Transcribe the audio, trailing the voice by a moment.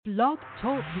Blog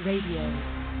Talk Radio.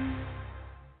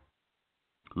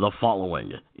 The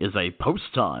following is a Post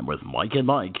Time with Mike and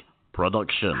Mike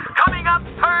production. Coming up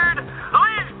third,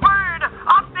 Liz Bird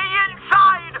up the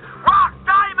inside. Rock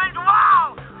Diamonds,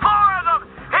 wow! Four of them.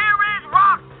 Here is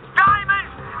Rock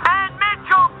Diamonds and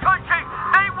Mitchell Cushing.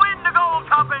 They win the Gold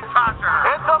Cup in soccer.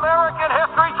 It's American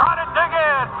history trying to dig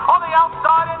in. On the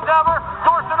outside, Endeavor.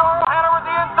 Dorset O'Hara at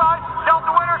the inside.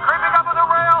 Delta Winner creeping up on the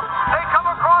rail. They come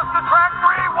across the track.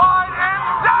 Three wide.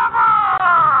 Endeavor!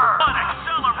 An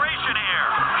acceleration here.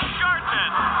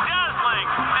 Sharton. Dazzling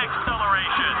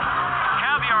acceleration.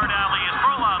 Caviar Alley is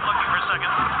Furlong looking for second.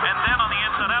 And then on the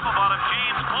inside, Apple Bottom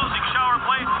Jeans closing shower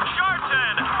play.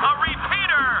 Sharton, a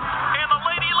repeater in the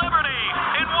Lady Liberty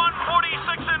in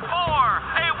 146 and 4.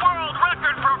 A world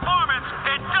record performance.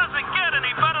 It doesn't get any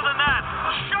better than that.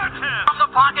 Sharton. From the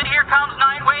pocket, here comes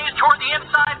Nine Ways toward the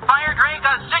inside. Fire Drake,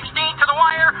 a 16 to the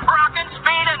wire. Rockin'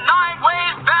 speed and Nine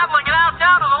Ways battling it out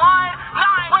down to the line.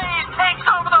 Nine Ways takes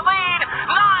over the lead.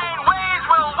 Nine Ways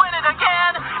will win it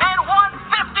again in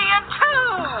 150 and 2.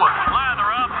 Lather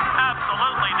up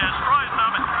absolutely destroys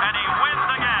them, and he wins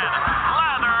again.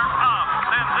 Lather up.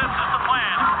 Then this is the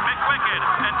plan. McWicked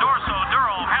and Dorso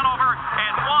Duro Hanover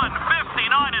in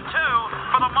 159 and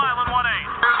 2 for the mile and 1/8.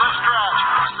 Here's the stretch.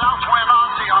 Southwind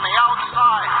Aussie on the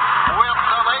outside with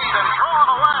the lead and drawn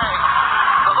away.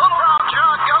 The little round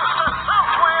jug goes to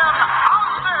Southwind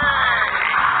Aussie.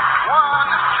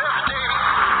 150,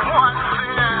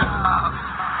 1/5.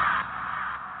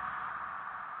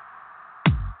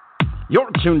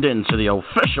 You're tuned in to the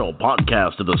official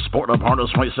podcast of the Sport of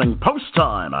Harness Racing Post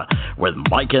Time with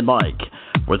Mike and Mike,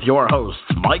 with your hosts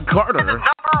Mike Carter Number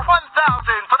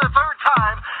 1,000 for the third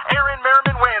time. Aaron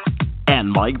Merriman wins. and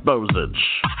Mike Bozich. Down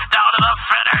to the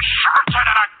finish. Sharton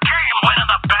and a game win in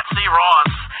the Betsy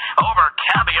Ross over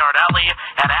Caviar Alley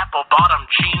and Apple Bottom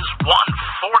Jeans.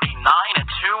 149 and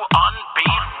 2.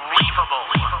 Unbelievable.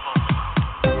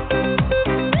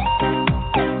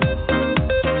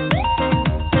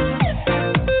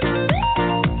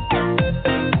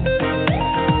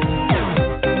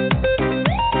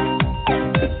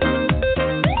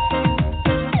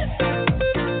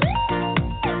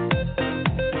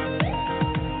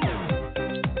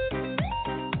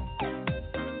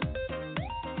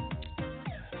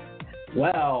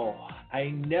 Well, I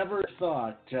never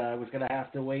thought I was going to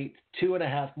have to wait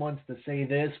 2.5 months to say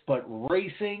this, but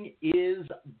racing is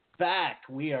back.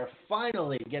 We are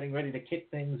finally getting ready to kick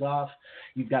things off.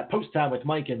 You've got Post Time with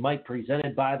Mike and Mike,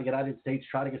 presented by the United States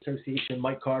Trotting Association.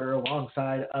 Mike Carter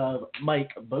alongside of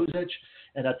Mike Bozich.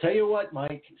 And I'll tell you what,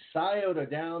 Mike, Scioto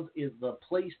Downs is the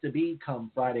place to be come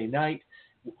Friday night.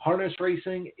 Harness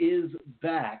racing is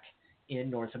back in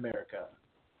North America.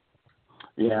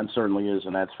 Yeah, it certainly is,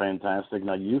 and that's fantastic.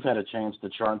 Now, you've had a chance to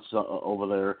chart over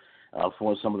there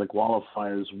for some of the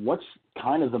qualifiers. What's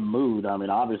kind of the mood? I mean,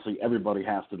 obviously, everybody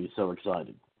has to be so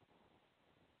excited.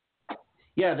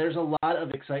 Yeah, there's a lot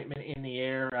of excitement in the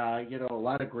air. A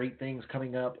lot of great things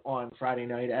coming up on Friday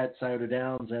night at Scioto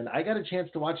Downs, and I got a chance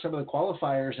to watch some of the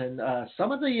qualifiers, and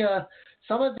some of the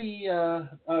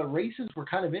races were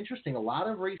kind of interesting. A lot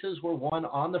of races were won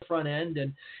on the front end,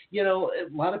 and a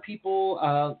lot of people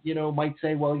might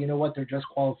say, well, you know what, they're just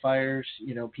qualifiers.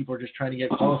 People are just trying to get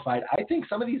qualified. I think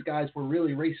some of these guys were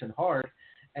really racing hard,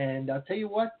 and I'll tell you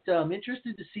what, I'm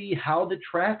interested to see how the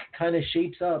track kind of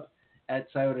shapes up at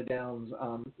Scioto Downs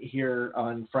here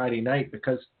on Friday night,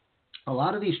 because a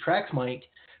lot of these tracks, Mike,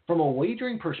 from a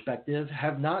wagering perspective,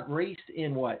 have not raced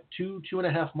in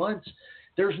 2.5 months.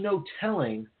 There's no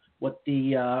telling what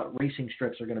the racing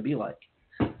strips are going to be like.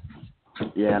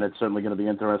 Yeah, and it's certainly going to be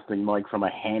interesting, Mike, from a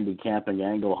handicapping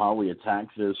angle, how we attack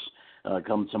this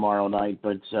come tomorrow night.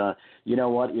 But you know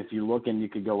what? If you look, and you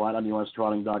could go right on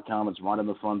ustrotting.com, it's right on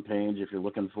the front page. If you're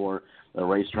looking for the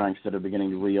racetracks that are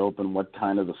beginning to reopen, what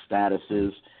kind of the status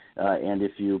is. And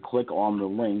if you click on the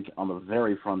link on the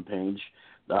very front page,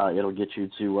 it'll get you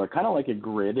to kind of like a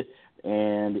grid.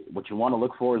 And what you want to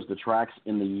look for is the tracks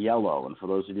in the yellow. And for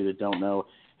those of you that don't know,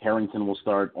 Harrington will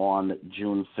start on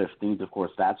June 15th. Of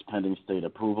course, that's pending state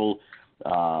approval.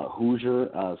 Hoosier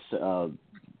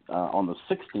on the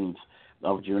 16th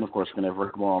of June. Of course, we're going to have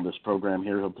Rick Moore on this program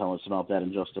here. He'll tell us about that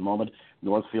in just a moment.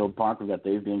 Northfield Park, we've got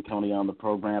Dave Bianconi on the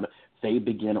program. They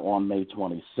begin on May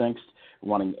 26th.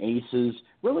 Running aces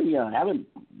really haven't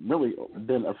really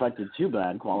been affected too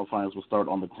bad. Qualifiers will start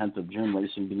on the 10th of June.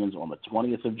 Racing begins on the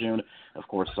 20th of June. Of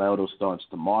course, Scioto starts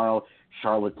tomorrow.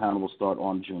 Charlottetown will start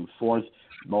on June 4th.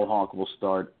 Mohawk will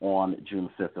start on June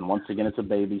 5th. And once again, it's a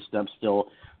baby step still.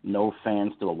 No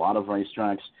fans, still a lot of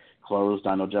racetracks closed.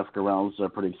 I know Jeff Garrell's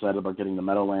pretty excited about getting the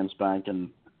Meadowlands back. And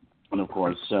of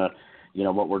course,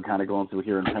 what we're kind of going through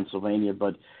here in Pennsylvania.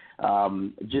 But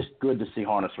just good to see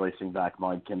harness racing back,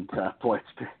 Mike. And, boy,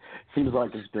 it seems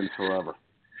like it's been forever.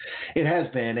 It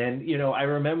has been. And, I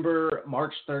remember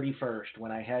March 31st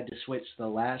when I had to switch the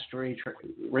last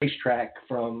racetrack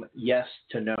from yes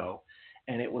to no.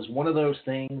 And it was one of those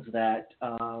things that,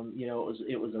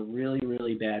 it was a really,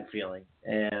 really bad feeling.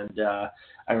 And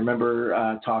I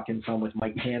remember talking some with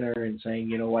Mike Tanner and saying,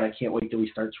 you know what, I can't wait till we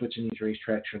start switching these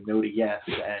racetracks from no to yes.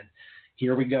 And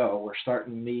here we go. We're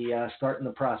starting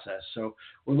the process. So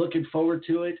we're looking forward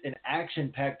to it. An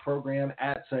action-packed program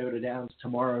at Scioto Downs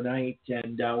tomorrow night.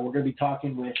 And we're going to be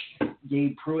talking with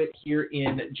Gabe Prewitt here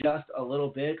in just a little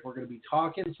bit. We're going to be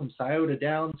talking some Scioto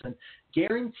Downs and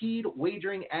guaranteed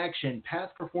wagering action.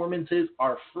 Past performances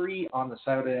are free on the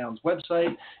Scioto Downs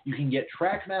website. You can get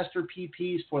Trackmaster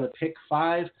PPs for the Pick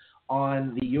 5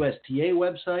 on the USTA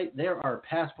website. There are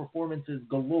past performances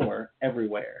galore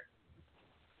everywhere.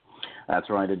 That's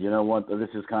right. And you know what? This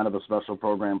is kind of a special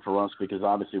program for us because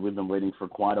obviously we've been waiting for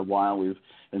quite a while. We've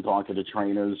been talking to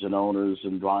trainers and owners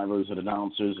and drivers and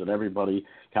announcers and everybody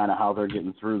kind of how they're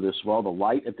getting through this. Well, the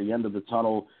light at the end of the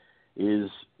tunnel is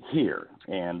here.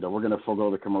 And we're going to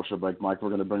forego the commercial break, Mike. We're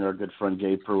going to bring our good friend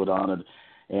Gabe Prewitt on.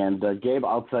 And Gabe,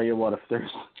 I'll tell you what, if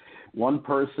there's one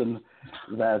person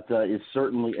that is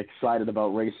certainly excited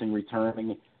about racing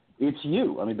returning, it's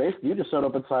you. I mean, basically, you just showed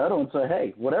up at Scioto and say,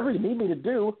 hey, whatever you need me to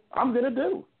do, I'm going to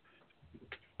do.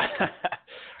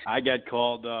 I got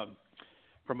called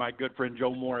from my good friend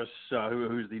Joe Morris,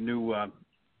 who's the new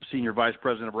senior vice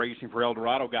president of racing for El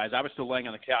Dorado guys. I was still laying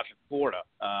on the couch in Florida.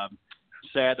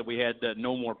 Sad that we had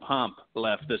no more pump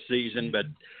left this season, but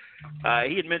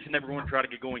he had mentioned that we're going to try to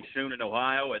get going soon in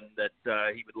Ohio and that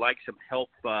he would like some help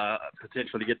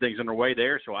potentially to get things underway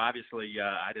there. So obviously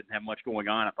I didn't have much going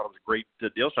on. I thought it was a great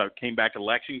deal. So I came back to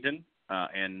Lexington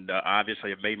and obviously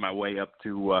have made my way up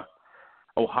to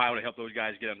Ohio to help those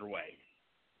guys get underway.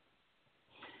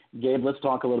 Gabe, let's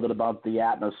talk a little bit about the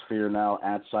atmosphere now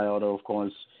at Scioto. Of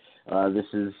course, this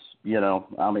is,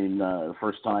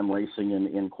 first time racing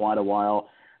in quite a while.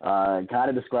 Kind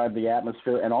of describe the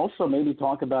atmosphere and also maybe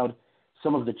talk about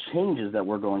some of the changes that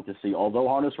we're going to see. Although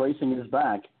harness racing is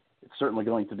back, it's certainly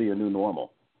going to be a new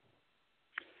normal.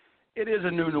 It is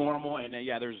a new normal, and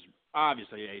there's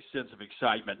obviously a sense of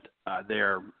excitement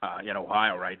there in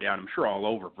Ohio right now, and I'm sure all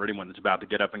over for anyone that's about to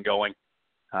get up and going.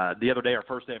 The other day, our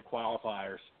first day of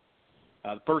qualifiers,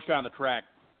 the first guy on the track,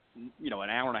 an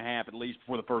hour and a half at least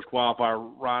before the first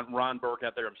qualifier, Ron Burke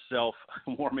out there himself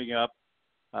warming up.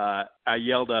 I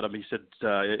yelled at him. He said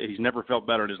he's never felt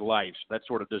better in his life. So that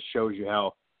sort of just shows you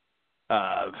how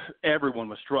everyone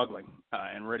was struggling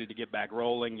and ready to get back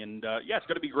rolling. And, it's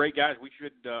going to be great, guys. We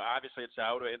should, obviously, at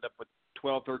Scioto end up with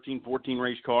 12, 13, 14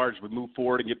 race cars. We move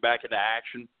forward and get back into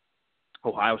action.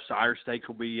 Ohio Sire Stakes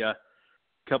will be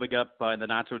coming up in the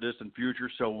not-so-distant future.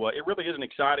 So it really is an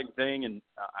exciting thing, and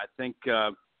I think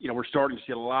we're starting to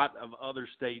see a lot of other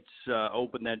states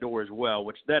open that door as well,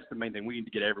 which that's the main thing. We need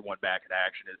to get everyone back in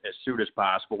action as soon as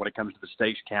possible when it comes to the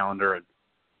states calendar and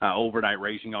overnight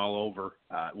racing all over.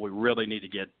 We really need to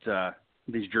get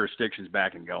these jurisdictions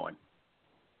back and going.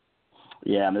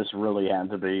 Yeah, and this really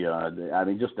had to be,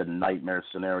 just a nightmare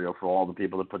scenario for all the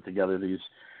people that put together these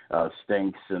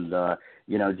stinks and,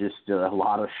 just a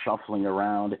lot of shuffling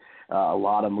around, a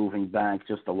lot of moving back,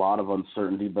 just a lot of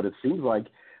uncertainty. But it seems like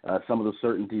some of the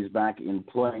certainties back in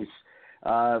place.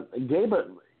 Gabe,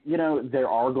 there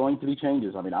are going to be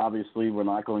changes. I mean, obviously, we're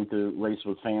not going to race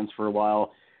with fans for a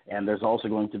while, and there's also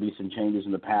going to be some changes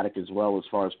in the paddock as well as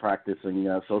far as practicing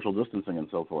social distancing and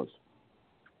so forth.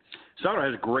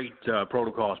 Scioto has great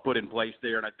protocols put in place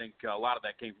there, and I think a lot of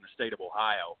that came from the state of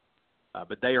Ohio.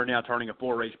 But they are now turning a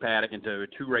 4-race paddock into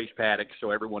a 2-race paddock, so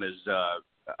everyone is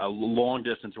a long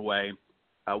distance away.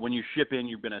 When you ship in,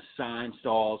 you've been assigned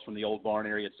stalls from the old barn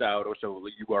area at Scioto, so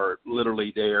you are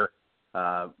literally there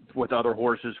with other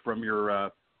horses from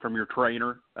your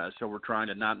trainer. So we're trying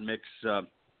to not mix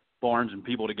barns and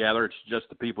people together. It's just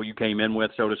the people you came in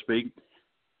with, so to speak.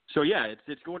 So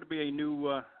it's going to be a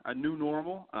new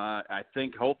normal. I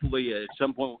think hopefully at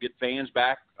some point we'll get fans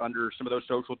back under some of those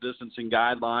social distancing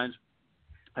guidelines.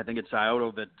 I think at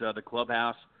Scioto that the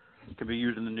clubhouse can be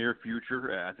used in the near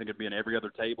future. I think it'd be an every other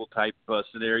table type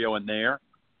scenario in there.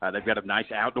 They've got a nice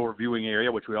outdoor viewing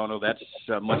area, which we all know that's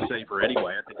much safer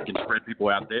anyway. I think you can spread people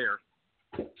out there.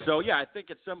 So, I think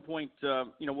at some point,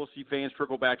 we'll see fans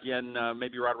trickle back in,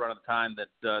 maybe right around the time that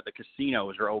the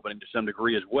casinos are opening to some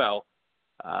degree as well.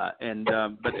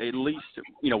 But at least,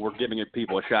 we're giving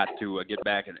people a shot to get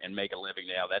back and make a living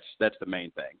now. That's the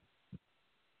main thing.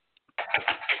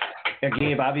 Yeah,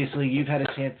 Gabe, obviously you've had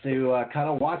a chance to kind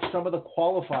of watch some of the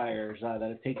qualifiers that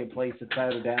have taken place at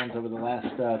Souder Downs over the last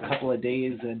couple of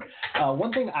days. And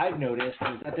one thing I've noticed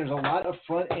is that there's a lot of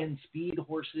front-end speed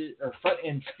horses, or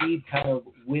front-end speed kind of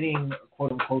winning,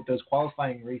 quote-unquote, those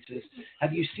qualifying races.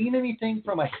 Have you seen anything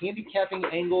from a handicapping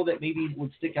angle that maybe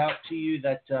would stick out to you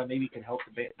that maybe could help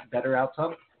the better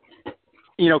outcome?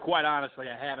 Quite honestly,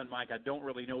 I haven't, Mike. I don't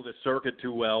really know the circuit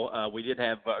too well. We did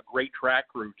have a great track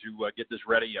crew to get this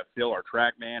ready. Phil, our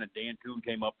track man, and Dan Kuhn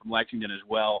came up from Lexington as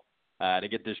well to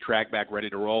get this track back ready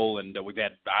to roll. And we've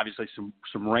had, obviously,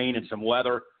 some rain and some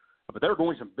weather. But they're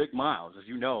going some big miles, as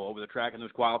you know, over the track in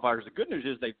those qualifiers. The good news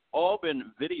is they've all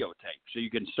been videotaped, so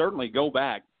you can certainly go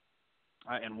back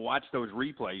and watch those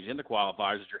replays in the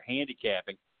qualifiers as you're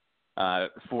handicapping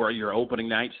for your opening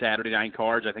night, Saturday night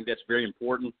cards. I think that's very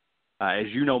important. As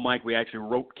you know, Mike, we actually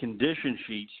wrote condition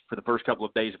sheets for the first couple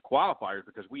of days of qualifiers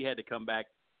because we had to come back.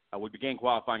 We began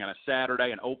qualifying on a Saturday,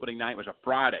 and opening night was a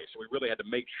Friday. So we really had to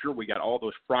make sure we got all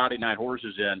those Friday night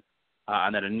horses in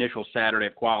on that initial Saturday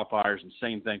of qualifiers, and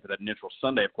same thing for that initial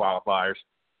Sunday of qualifiers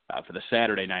for the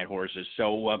Saturday night horses.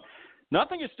 So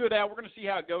nothing has stood out. We're going to see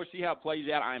how it goes, see how it plays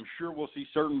out. I'm sure we'll see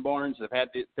certain barns that have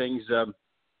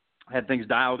had things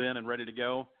dialed in and ready to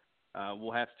go.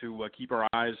 We'll have to keep our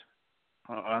eyes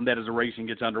on that as the racing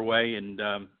gets underway,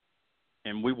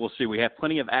 and we will see. We have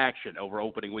plenty of action over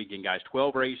opening weekend, guys.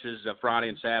 12 races Friday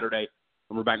and Saturday,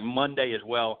 and we're back Monday as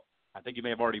well. I think you may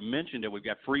have already mentioned it. We've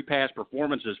got free pass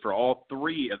performances for all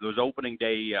three of those opening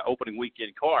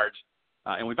weekend cards,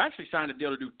 and we've actually signed a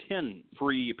deal to do 10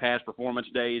 free pass performance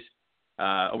days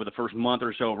over the first month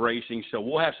or so of racing. So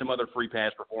we'll have some other free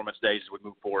pass performance days as we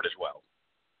move forward as well.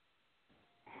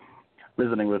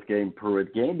 Visiting with Gabe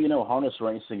Prewitt. Gabe, harness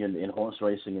racing and horse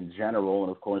racing in general, and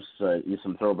of course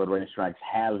some thoroughbred racetracks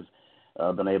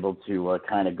have been able to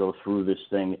kind of go through this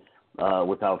thing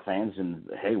without fans, and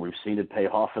hey, we've seen it pay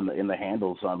off in the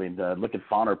handles. I mean, look at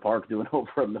Fauner Park doing over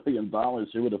 $1 million.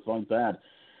 Who would have thunk that?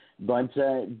 But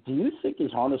do you think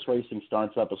as harness racing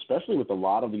starts up, especially with a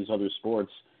lot of these other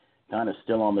sports kind of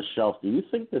still on the shelf, do you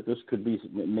think that this could be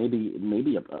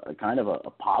maybe a kind of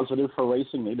a positive for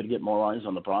racing, maybe to get more eyes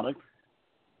on the product?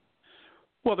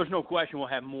 Well, there's no question we'll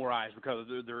have more eyes because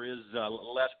there is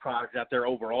less product out there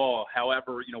overall.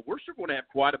 However, we're still going to have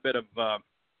quite a bit of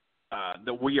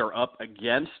that we are up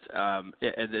against.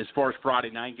 As far as Friday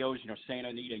night goes, Santa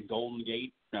Anita and Golden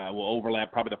Gate will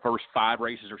overlap probably the first 5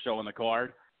 races or so on the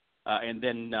card. And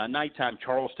then nighttime,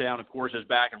 Charlestown, of course, is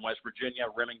back in West Virginia.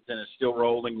 Remington is still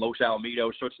rolling, Los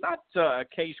Alamitos. So it's not a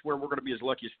case where we're going to be as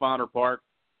lucky as Fauner Park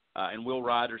and Will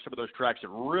Ryder, some of those tracks that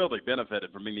really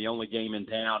benefited from being the only game in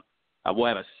town. We'll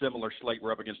have a similar slate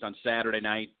we're up against on Saturday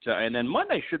night. And then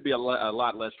Monday should be a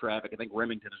lot less traffic. I think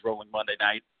Remington is rolling Monday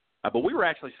night. But we were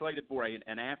actually slated for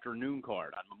an afternoon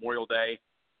card on Memorial Day.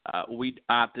 We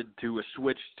opted to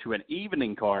switch to an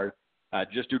evening card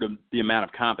just due to the amount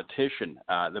of competition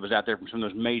that was out there from some of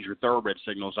those major thoroughbred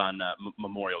signals on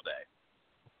Memorial Day.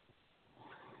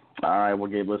 All right,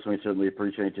 well, Gabe, listen, we certainly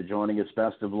appreciate you joining us.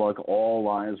 Best of luck. All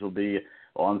eyes will be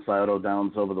on Souder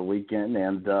Downs over the weekend,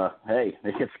 and hey,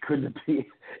 it's good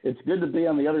to be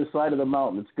on the other side of the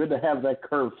mountain. It's good to have that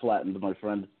curve flattened, my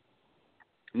friend.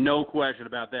 No question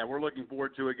about that. We're looking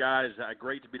forward to it, guys.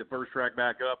 Great to be the first track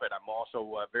back up, and I'm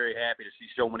also very happy to see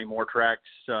so many more tracks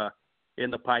in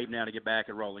the pipe now to get back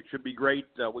and rolling. Should be great.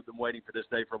 We've been waiting for this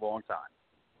day for a long time.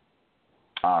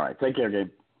 All right, take care,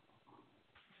 Gabe.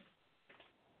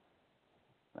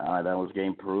 All right, that was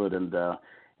Gabe Prewitt, and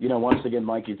once again,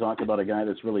 Mike, you talk about a guy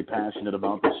that's really passionate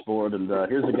about the sport, and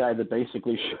here's a guy that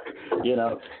basically, he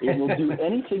will do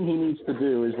anything he needs to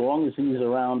do as long as he's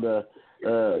around a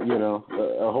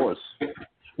horse.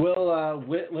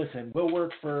 Listen, we'll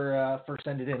work for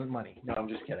Send It In money. No, I'm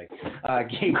just kidding.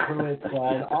 Gabe Prewitt,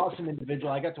 an awesome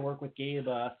individual. I got to work with Gabe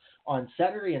on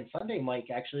Saturday and Sunday, Mike,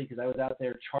 actually, because I was out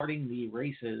there charting the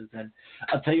races. And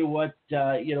I'll tell you what,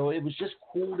 it was just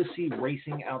cool to see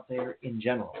racing out there in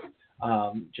general.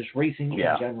 Just racing in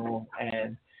general,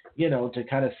 and to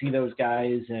kind of see those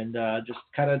guys and just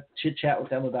kind of chit chat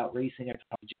with them about racing. I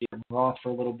talked to Jason Roth for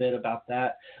a little bit about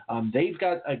that. They've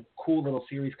got a cool little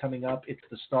series coming up. It's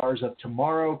the Stars of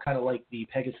Tomorrow, kind of like the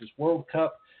Pegasus World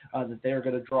Cup that they're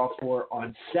going to draw for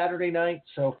on Saturday night.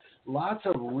 So lots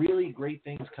of really great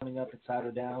things coming up at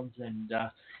Souder Downs, and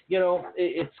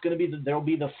it's going to be there'll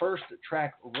be the first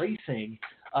track racing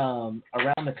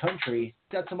around the country.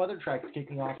 Got some other tracks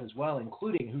kicking off as well,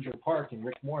 including Hoosier Park, and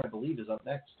Rick Moore, I believe, is up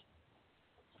next.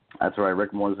 That's right.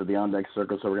 Rick Moore's at the On-Deck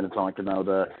Circle, so we're going to talk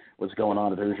about what's going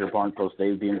on at Hoosier Park. Post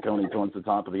Dave Bianconi towards the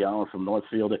top of the hour from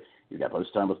Northfield. You've got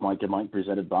Post Time with Mike and Mike,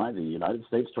 presented by the United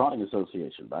States Trotting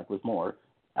Association. Back with more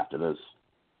after this.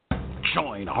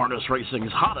 Join harness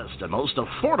racing's hottest and most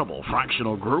affordable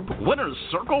fractional group, Winners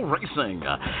Circle Racing.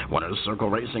 Winners Circle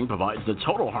Racing provides the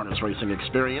total harness racing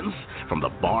experience from the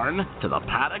barn to the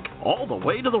paddock all the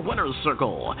way to the Winners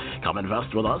Circle. Come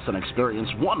invest with us and experience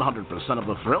 100% of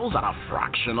the thrills at a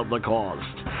fraction of the cost.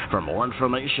 For more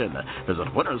information, visit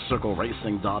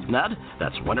winnerscircleracing.net.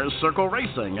 That's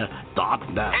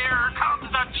winnerscircleracing.net. Here comes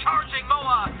the charging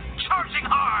mower, charging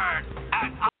hard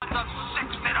at odds of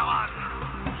 60 to 1.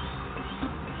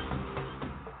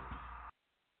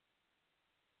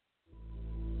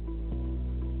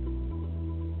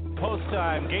 Post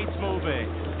time, gates moving.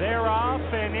 They're off,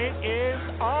 and it is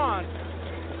on.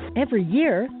 Every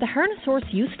year, the Harness Horse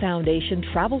Youth Foundation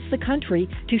travels the country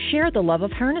to share the love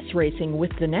of harness racing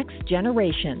with the next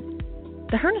generation.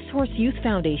 The Harness Horse Youth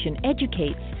Foundation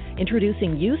educates,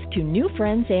 introducing youth to new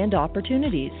friends and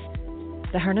opportunities.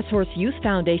 The Harness Horse Youth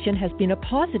Foundation has been a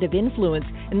positive influence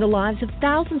in the lives of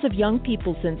thousands of young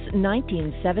people since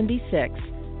 1976.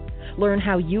 Learn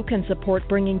how you can support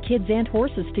bringing kids and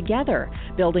horses together,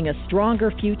 building a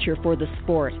stronger future for the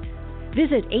sport.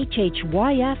 Visit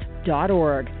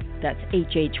hhyf.org. That's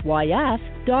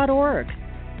hhyf.org.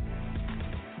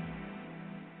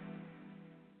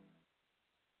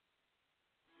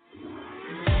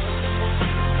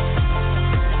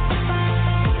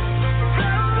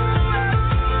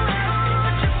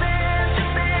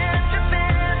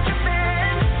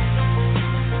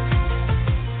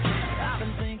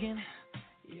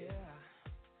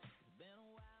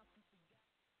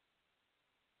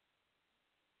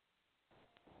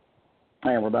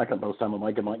 And we're back on Post Time with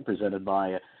Mike and Mike, presented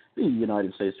by the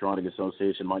United States Rowing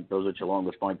Association. Mike Bozich along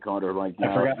with Mike Carter right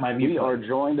now. I forgot my mute We are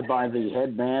joined by the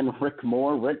head man, Rick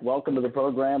Moore. Rick, welcome to the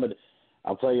program. And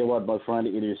I'll tell you what, my friend,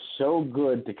 it is so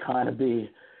good to kind of be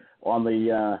on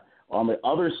the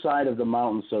other side of the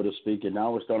mountain, so to speak. And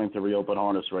now we're starting to reopen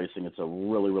harness racing. It's a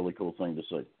really, really cool thing to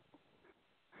see.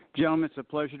 Gentlemen, it's a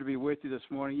pleasure to be with you this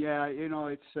morning. Yeah, you know,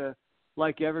 it's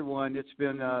like everyone, it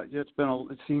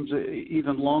seems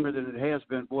even longer than it has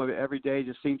been. Boy, every day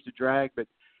just seems to drag. But,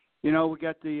 you know, we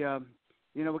got we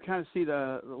kind of see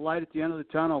the light at the end of the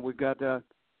tunnel. We're going to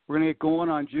get going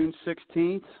on June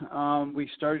 16th. We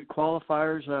started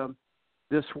qualifiers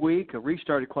this week,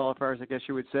 restarted qualifiers, I guess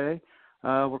you would say.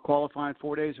 We're qualifying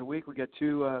 4 days a week. We got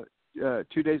 2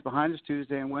 days behind us,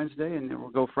 Tuesday and Wednesday, and then we'll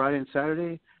go Friday and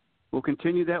Saturday. We'll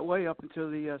continue that way up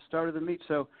until the start of the meet.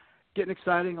 So, getting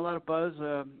exciting, a lot of buzz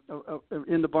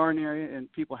in the barn area, and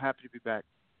people happy to be back.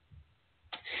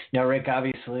 Now, Rick,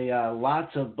 obviously,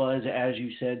 lots of buzz, as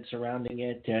you said, surrounding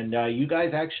it. And you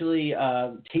guys actually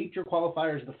taped your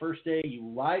qualifiers the first day. You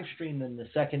live streamed them the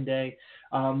second day.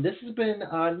 This has been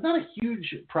not a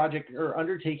huge project or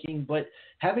undertaking, but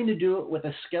having to do it with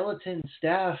a skeleton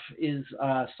staff is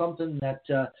something that,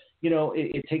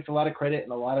 it takes a lot of credit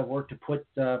and a lot of work to put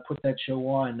that show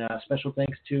on. Special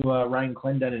thanks to Ryan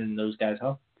Clendenin and those guys,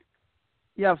 huh?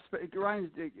 Yeah, Ryan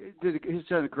he's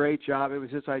done a great job. It was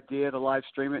his idea to live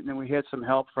stream it, and then we had some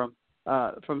help from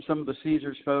some of the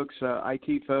Caesars folks,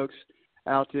 IT folks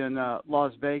out in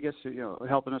Las Vegas,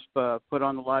 helping us put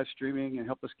on the live streaming and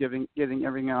help us getting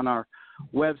everything on our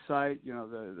website.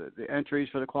 The entries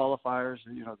for the qualifiers,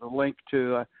 and the link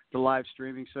to the live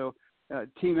streaming. So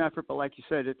team effort, but like you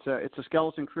said, it's a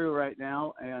skeleton crew right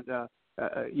now, and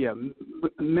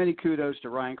many kudos to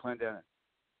Ryan Clendenin.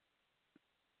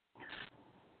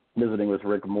 Visiting with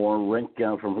Rick Moore. Rick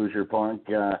from Hoosier Park.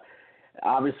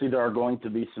 Obviously, there are going to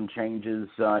be some changes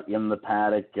in the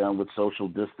paddock with social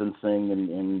distancing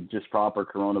and just proper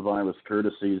coronavirus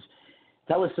courtesies.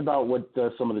 Tell us about what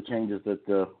some of the changes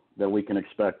that we can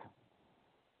expect.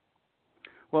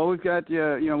 Well, we've got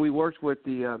we worked with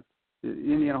the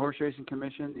Indiana Horse Racing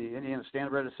Commission, the Indiana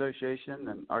Standardbred Association,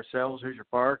 and ourselves, Hoosier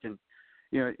Park, and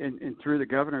and through the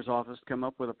governor's office, come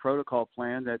up with a protocol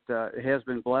plan that has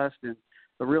been blessed and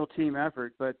a real team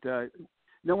effort, but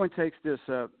no one takes this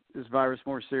virus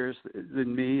more serious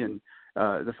than me and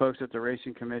the folks at the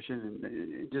Racing Commission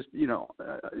and just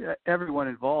everyone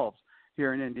involved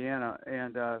here in Indiana.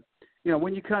 And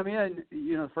when you come in,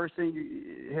 the first thing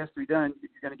has to be done.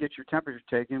 You're going to get your temperature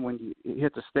taken when you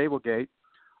hit the stable gate.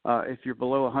 If you're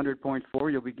below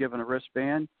 100.4, you'll be given a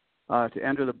wristband to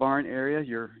enter the barn area.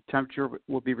 Your temperature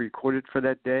will be recorded for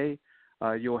that day.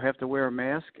 You'll have to wear a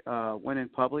mask when in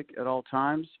public at all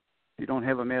times. If you don't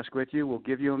have a mask with you, we'll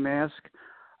give you a mask.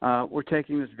 We're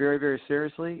taking this very, very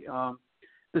seriously.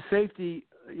 The safety,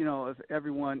 of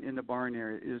everyone in the barn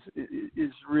area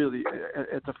is really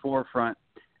at the forefront.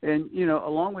 And,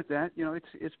 along with that,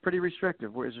 it's pretty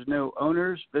restrictive, whereas there's no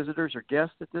owners, visitors, or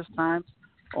guests at this time,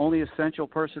 only essential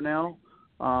personnel.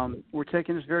 We're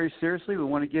taking this very seriously. We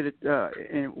want to get it,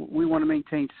 and we want to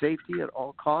maintain safety at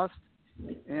all costs.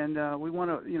 And we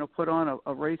want to, put on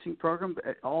a racing program,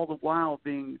 all the while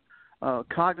being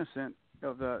cognizant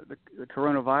of the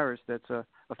coronavirus that's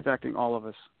affecting all of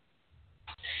us.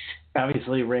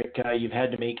 Obviously, Rick, you've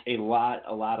had to make a lot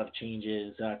of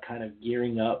changes, kind of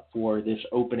gearing up for this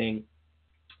opening.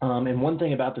 And one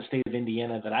thing about the state of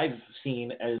Indiana that I've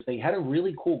seen is they had a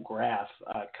really cool graph,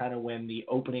 kind of when the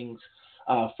openings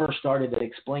first started, that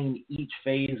explained each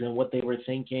phase and what they were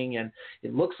thinking. And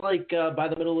it looks like by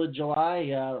the middle of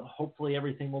July, hopefully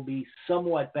everything will be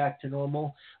somewhat back to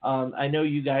normal. I know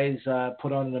you guys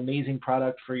put on an amazing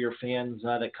product for your fans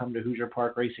that come to Hoosier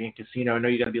Park Racing and Casino. I know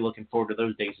you're going to be looking forward to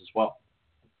those days as well.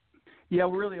 Yeah,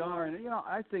 we really are. And,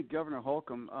 I think Governor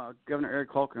Eric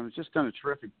Holcomb has just done a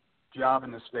terrific job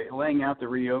in the state, laying out the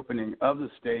reopening of the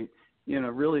state in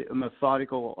a really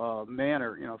methodical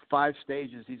manner. 5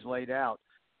 stages he's laid out.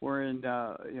 We're in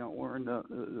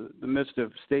the midst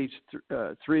of stage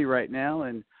 3 right now,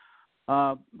 and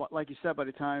like you said, by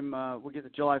the time we get to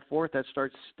July 4th, that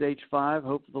starts stage 5.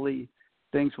 Hopefully,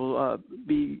 things will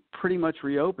be pretty much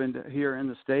reopened here in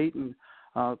the state, and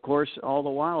of course, all the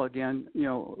while, again,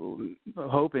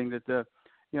 hoping that the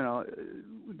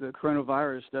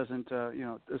coronavirus doesn't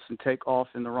take off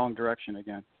in the wrong direction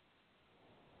again.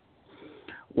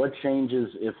 What changes,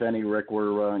 if any, Rick,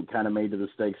 were kind of made to the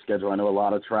stake schedule? I know a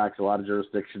lot of tracks, a lot of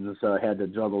jurisdictions had to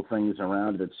juggle things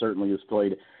around. It certainly has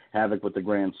played havoc with the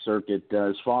Grand Circuit.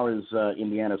 As far as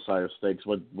Indiana Sire Stakes,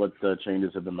 what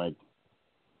changes have been made?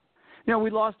 We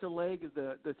lost a leg of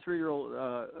the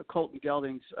 3-year-old Colton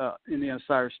Gelding's Indiana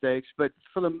Sire Stakes, but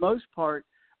for the most part,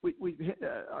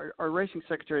 our racing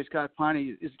secretary, Scott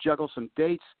Piney, is juggled some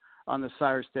dates on the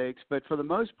Sire Stakes, but for the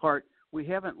most part, we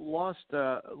haven't lost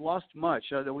much.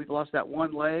 We've lost that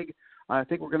one leg. I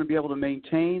think we're going to be able to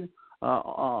maintain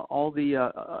all the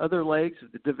other legs,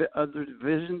 other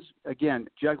divisions. Again,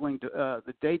 juggling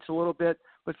the dates a little bit,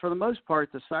 but for the most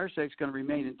part, the Sire Stakes is going to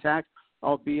remain intact,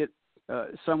 albeit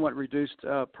somewhat reduced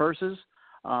purses.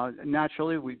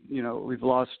 Naturally, we've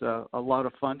lost a lot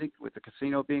of funding with the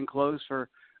casino being closed for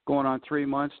going on 3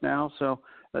 months now. So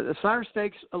the Sire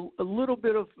Stakes, a little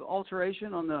bit of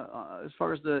alteration on the as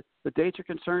far as the dates are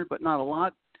concerned, but not a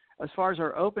lot. As far as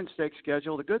our open stakes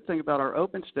schedule, the good thing about our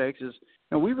open stakes is,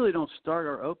 we really don't start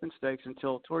our open stakes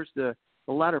until towards the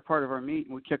latter part of our meet,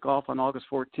 and we kick off on August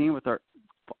 14th with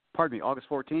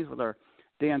our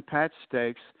Dan Patch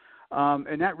Stakes,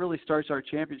 and that really starts our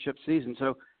championship season.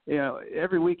 So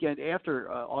every weekend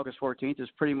after August 14th is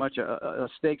pretty much a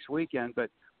stakes weekend,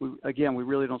 but we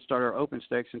really don't start our open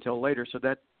stakes until later, so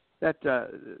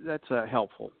that's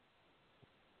helpful.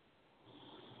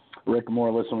 Rick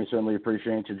Moore, listen, we certainly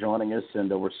appreciate you joining us, and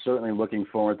we're certainly looking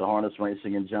forward to harness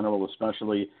racing in general,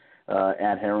 especially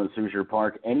at Harris Hoosier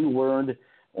Park. Any word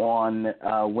on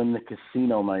when the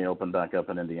casino may open back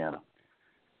up in Indiana?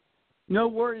 No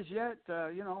worries yet.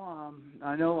 I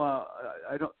know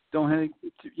I don't have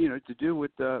anything to do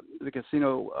with the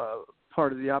casino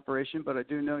part of the operation, but I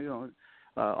do know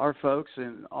our folks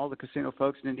and all the casino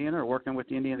folks in Indiana are working with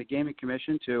the Indiana Gaming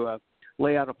Commission to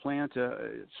lay out a plan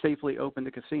to safely open the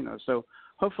casino. So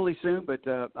hopefully soon, but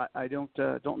I don't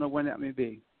know when that may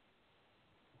be.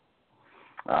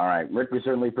 All right, Rick, we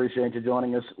certainly appreciate you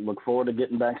joining us. Look forward to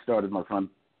getting back started, my friend.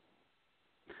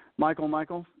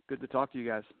 Michael, good to talk to you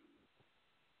guys.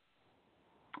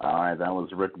 All right, that was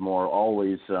Rick Moore,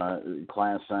 always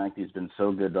class act. He's been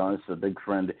so good to us, a big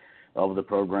friend of the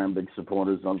program, big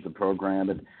supporters of the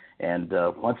program. And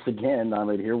once again,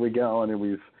 here we go.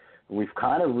 We've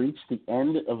kind of reached the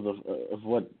end of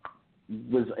what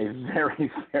was a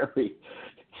very, very,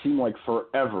 seemed like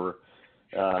forever,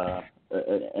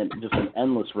 and just an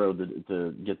endless road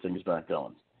to get things back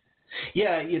going.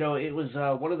 Yeah, it was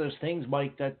one of those things,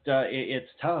 Mike, that it's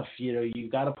tough.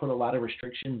 You've got to put a lot of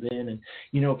restrictions in.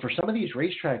 And, for some of these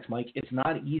racetracks, Mike, it's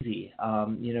not easy.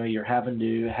 You're having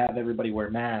to have everybody wear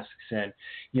masks and,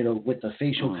 with the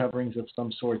facial coverings of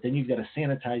some sort. Then you've got to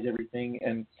sanitize everything.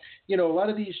 And, a lot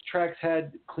of these tracks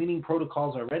had cleaning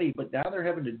protocols already, but now they're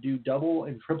having to do double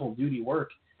and triple duty work.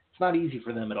 It's not easy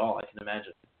for them at all, I can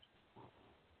imagine.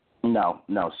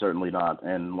 No, certainly not.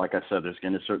 And like I said, there's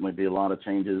going to certainly be a lot of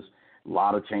changes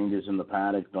in the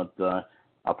paddock, but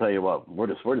I'll tell you what, we're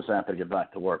just happy to get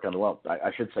back to work. And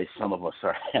I should say some of us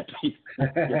are happy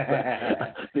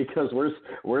because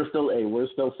we're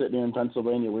still sitting here in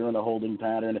Pennsylvania. We're in a holding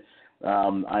pattern.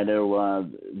 I know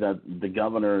that the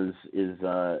governor is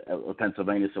of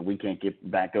Pennsylvania, so we can't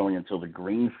get back going until the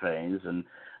green phase. And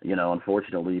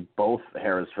unfortunately, both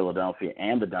Harris Philadelphia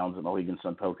and the Downs at Mohegan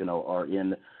Sun Pocono are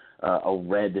in a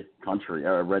red country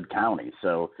or a red county.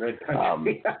 So Red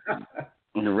country.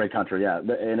 in a red country, yeah,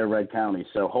 in a red county.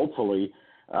 So hopefully,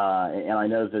 and I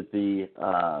know that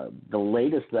the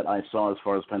latest that I saw as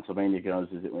far as Pennsylvania goes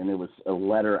is when it was a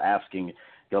letter asking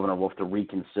Governor Wolf to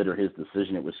reconsider his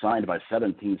decision. It was signed by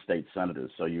 17 state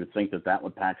senators, so you would think that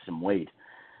would pack some weight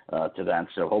to that.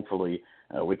 So hopefully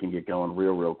we can get going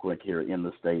real quick here in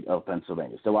the state of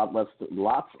Pennsylvania. So lots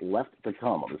left to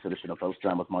come on this edition of Post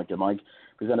Time with Mike and Mike,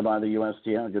 presented by the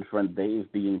USTA. Our good friend Dave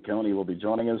Bianconi will be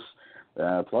joining us,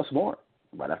 plus more,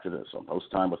 right after this on Post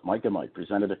Time with Mike and Mike,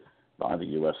 presented by the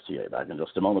USTA. Back in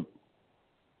just a moment.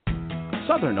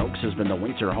 Southern Oaks has been the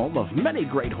winter home of many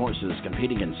great horses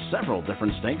competing in several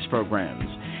different stakes programs.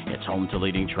 It's home to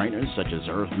leading trainers such as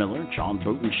Irv Miller, John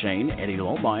Bootenshane, Eddie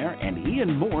Lohmeyer, and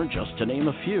Ian Moore, just to name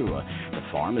a few. The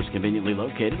farm is conveniently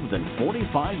located within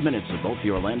 45 minutes of both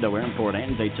the Orlando Airport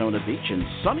and Daytona Beach in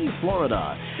sunny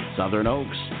Florida. Southern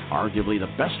Oaks, arguably the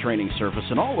best training surface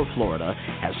in all of Florida,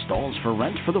 has stalls for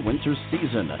rent for the winter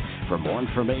season. For more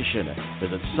information,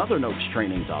 visit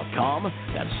southernoakstraining.com.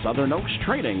 That's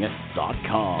southernoakstraining.com.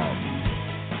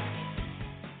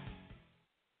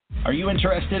 Are you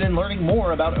interested in learning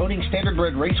more about owning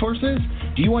standardbred racehorses?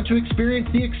 Do you want to experience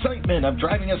the excitement of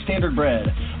driving a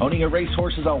standardbred? Owning a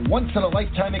racehorse is a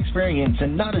once-in-a-lifetime experience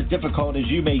and not as difficult as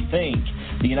you may think.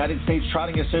 The United States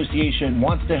Trotting Association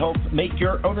wants to help make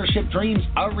your ownership dreams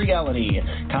a reality.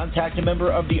 Contact a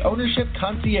member of the Ownership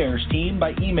Concierge team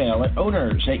by email at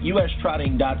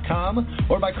owners@ustrotting.com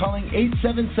or by calling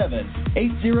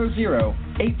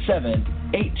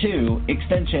 877-800-8782,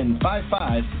 extension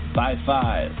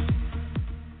 5555.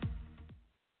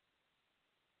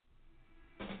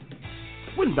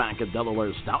 Winback at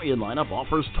Delaware's Stallion lineup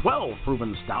offers 12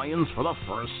 proven stallions for the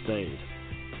first state.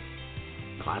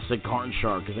 Classic Card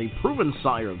Shark is a proven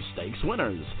sire of stakes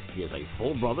winners. He is a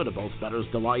full brother to both Bettor's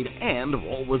Delight and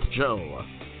Roll with Joe.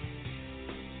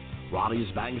 Roddy's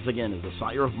Bags Again is the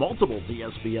sire of multiple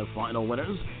DSBF final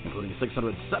winners, including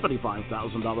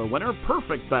 $675,000 winner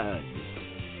Perfect Bags.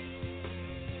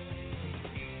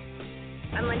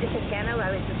 I'm Linda Toscano.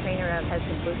 I was the trainer of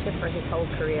Heston Blue Chip for his whole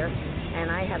career,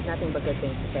 and I have nothing but good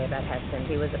things to say about Heston.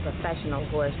 He was a professional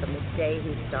horse from the day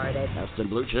he started. Heston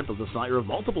Blue Chip is the sire of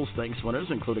multiple stakes winners,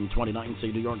 including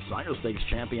 29C New York Sire Stakes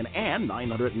champion and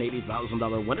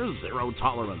 $980,000 winner Zero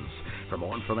Tolerance. For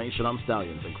more information on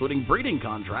stallions, including breeding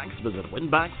contracts, visit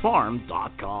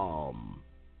winbackfarm.com.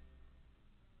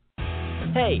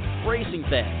 Hey, racing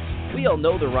fans, we all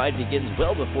know the ride begins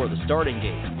well before the starting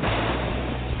gate.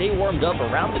 Stay warmed up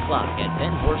around the clock at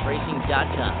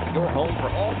PennHorseRacing.com, your home for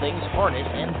all things harness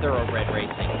and thoroughbred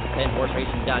racing.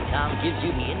 PennHorseRacing.com gives you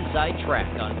the inside track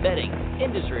on betting,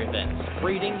 industry events,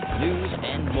 breeding, news,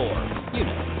 and more. You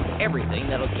know, everything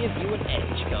that'll give you an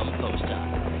edge come post time.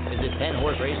 Visit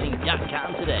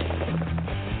PennHorseRacing.com today.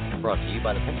 Brought to you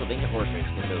by the Pennsylvania Horse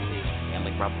Racing Association.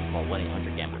 Gambling problem, call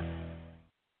 1-800-GAMBLER.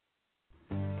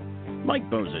 Mike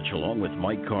Bozich along with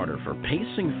Mike Carter for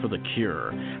Pacing for the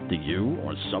Cure. Do you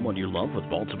or someone you love with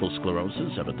multiple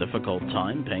sclerosis have a difficult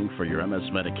time paying for your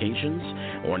MS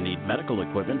medications or need medical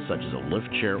equipment such as a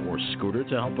lift chair or scooter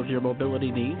to help with your mobility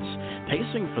needs?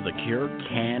 Pacing for the Cure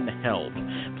can help.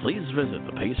 Please visit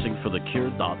the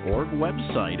pacingforthecure.org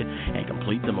website and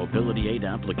complete the mobility aid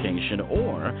application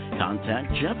or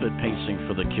contact Jeff at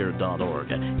pacingforthecure.org.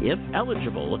 If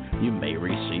eligible, you may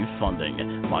receive funding.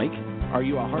 Mike? Are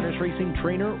you a harness racing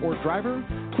trainer or driver?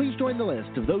 Please join the list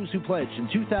of those who pledged in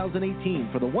 2018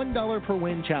 for the $1 per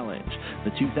win challenge.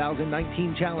 The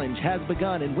 2019 challenge has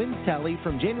begun and wins tally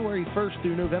from January 1st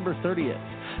through November 30th.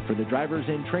 For the drivers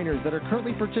and trainers that are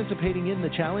currently participating in the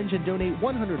challenge and donate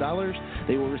 $100,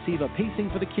 they will receive a Pacing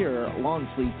for the Cure long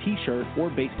sleeve t-shirt or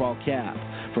baseball cap.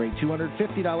 For a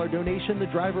 $250 donation, the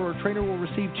driver or trainer will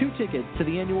receive 2 tickets to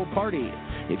the annual party.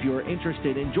 If you are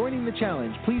interested in joining the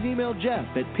challenge, please email Jeff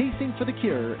at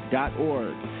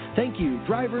pacingforthecure.org. Thank you,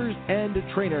 drivers and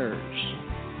trainers.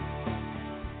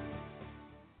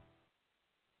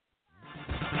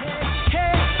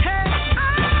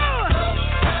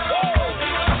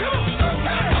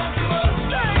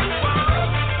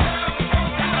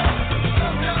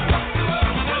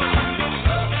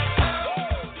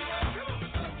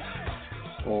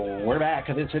 We're back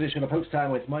at this edition of Post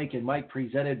Time with Mike and Mike,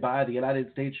 presented by the United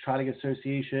States Trotting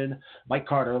Association. Mike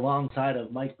Carter alongside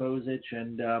of Mike Bozich.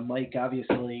 And Mike,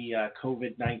 obviously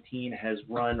COVID-19 has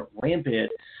run rampant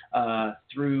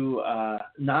through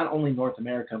not only North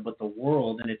America but the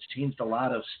world, and it's changed a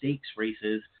lot of stakes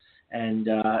races. And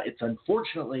it's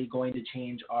unfortunately going to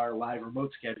change our live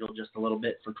remote schedule just a little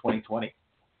bit for 2020.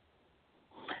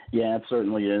 Yeah, it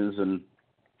certainly is. And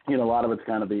a lot of it's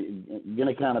going to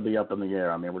be up in the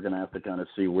air. I mean, we're going to have to kind of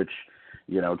see which,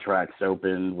 tracks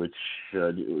open, which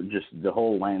just the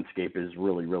whole landscape is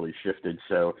really, really shifted.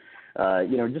 So,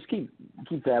 just keep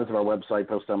tabs of our website,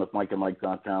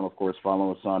 postonwithmikeandmike.com. Of course,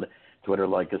 follow us on Twitter,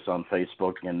 like us on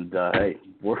Facebook, and hey,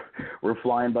 we're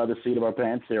flying by the seat of our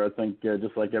pants here. I think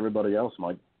just like everybody else,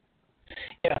 Mike.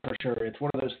 Yeah, for sure. It's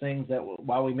one of those things that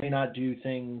while we may not do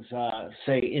things,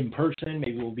 say, in person,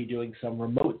 maybe we'll be doing some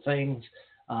remote things.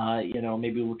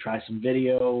 Maybe we'll try some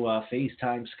video,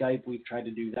 FaceTime, Skype. We've tried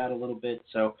to do that a little bit.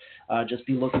 So just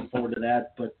be looking forward to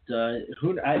that. But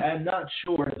I'm not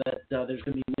sure that there's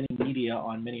going to be many media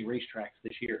on many racetracks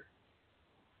this year.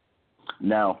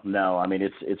 No. I mean,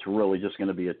 it's really just going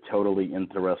to be a totally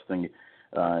interesting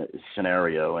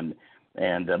scenario.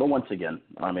 But once again,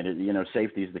 I mean,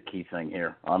 safety is the key thing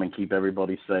here. I mean, keep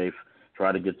everybody safe.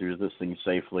 Try to get through this thing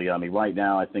safely. I mean, right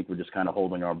now, I think we're just kind of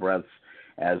holding our breaths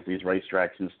as these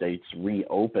racetracks and states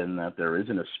reopen, that there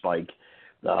isn't a spike,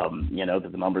 that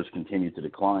the numbers continue to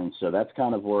decline. So that's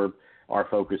kind of where our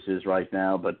focus is right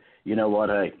now. But you know what?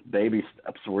 Hey, baby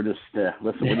steps. We're just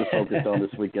focused on this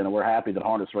weekend, and we're happy that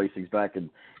harness racing's back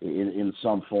in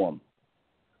some form.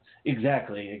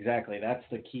 Exactly. That's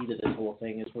the key to this whole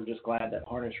thing. Is we're just glad that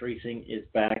harness racing is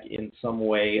back in some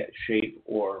way, shape,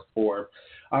 or form.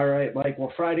 All right, Mike.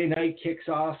 Well, Friday night kicks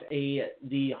off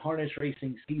the harness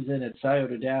racing season at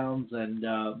Scioto Downs, and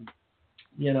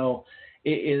it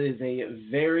is a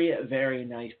very, very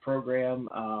nice program.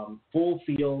 Full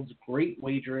fields, great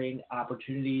wagering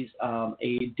opportunities,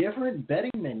 a different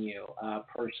betting menu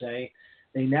per se.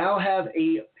 They now have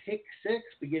a pick six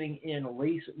beginning in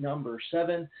race number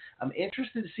 7. I'm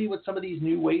interested to see what some of these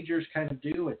new wagers kind of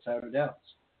do at Scioto Downs.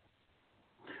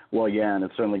 Well, yeah, and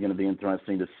it's certainly going to be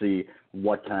interesting to see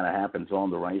what kind of happens on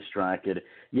the racetrack.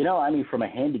 From a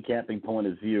handicapping point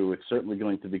of view, it's certainly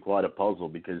going to be quite a puzzle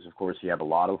because, of course, you have a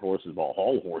lot of horses, well,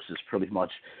 all horses pretty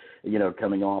much,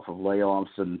 coming off of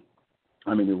layoffs. And,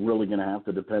 I mean, they're really going to have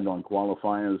to depend on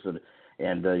qualifiers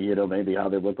and maybe how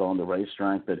they look on the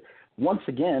racetrack. But once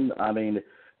again, I mean,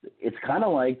 it's kind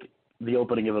of like the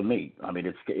opening of a meet. I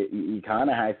mean, you kind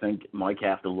of, I think, Mike,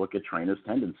 have to look at trainers'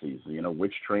 tendencies.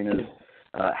 Which trainers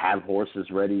have horses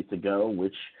ready to go,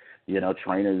 which,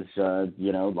 trainers,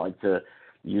 like to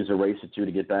use a race or two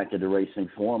to get back into racing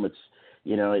form. It's,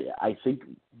 I think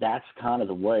that's kind of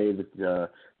the way that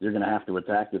they're going to have to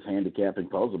attack this handicapping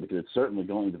puzzle because it's certainly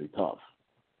going to be tough.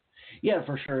 Yeah,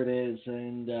 for sure it is.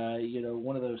 And,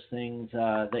 one of those things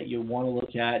that you want to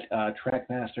look at,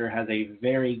 Trackmaster has a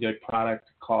very good product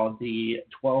called the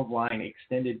 12-line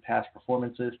extended pass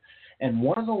performances. And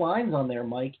one of the lines on there,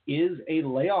 Mike, is a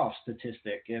layoff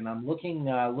statistic. And I'm looking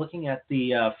at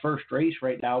the first race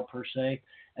right now, per se.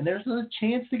 And there's a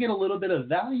chance to get a little bit of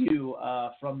value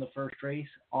from the first race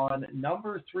on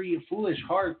number 3, Foolish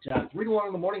Heart, 3-1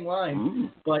 on the morning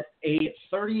line, but a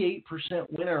 38%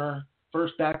 winner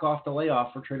first back off the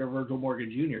layoff for trader Virgil Morgan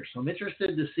Jr. So I'm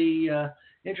interested to see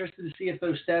if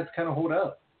those stats kind of hold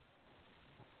up.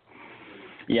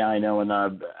 Yeah, I know, and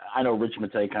I know Rich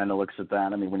Matei kind of looks at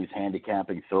that. I mean, when he's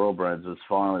handicapping thoroughbreds as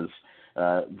far as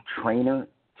trainer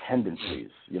tendencies,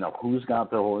 who's got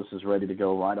their horses ready to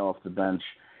go right off the bench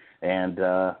and,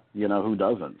 who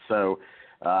doesn't. So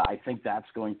I think that's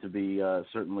going to be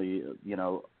certainly,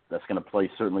 that's going to play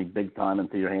certainly big time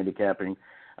into your handicapping.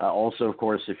 Also, of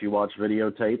course, if you watch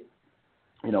videotape,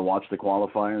 watch the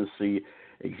qualifiers, see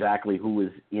exactly who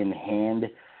is in hand.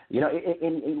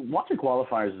 And watching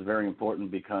qualifiers is very important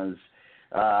because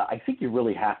I think you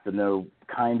really have to know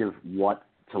kind of what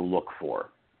to look for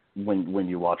when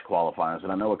you watch qualifiers.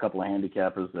 And I know a couple of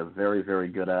handicappers, they're very, very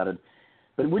good at it.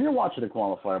 But when you're watching a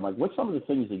qualifier, Mike, what's some of the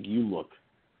things that you look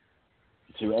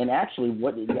to? And actually,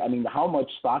 how much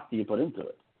stock do you put into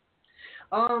it?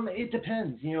 It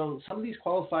depends. Some of these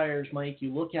qualifiers, Mike,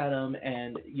 you look at them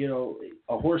and,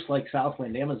 a horse like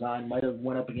Southland Amazon might have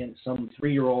went up against some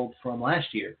 3-year-old from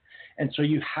last year. And so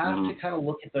you have to kind of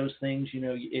look at those things.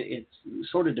 It's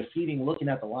sort of defeating looking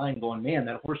at the line going, man,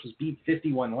 that horse was beat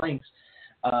 51 lengths.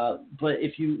 But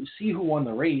if you see who won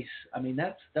the race, I mean,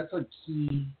 that's a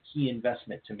key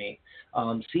investment to me.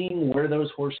 Seeing where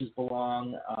those horses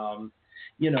belong,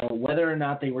 whether or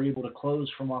not they were able to close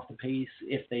from off the pace,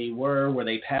 if they were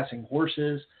they passing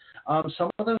horses? Some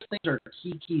of those things are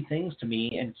key things to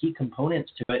me and key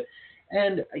components to it.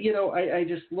 And, I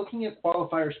just looking at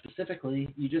qualifiers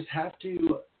specifically, you just have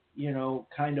to,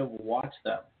 kind of watch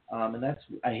them. And that's,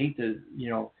 I hate to,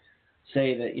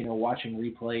 say that, watching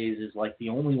replays is like the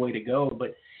only way to go.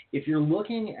 But if you're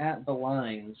looking at the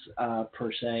lines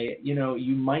per se,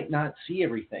 you might not see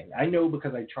everything. I know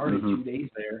because I charted 2 days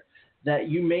there that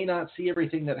you may not see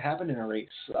everything that happened in a race.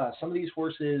 Some of these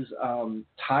horses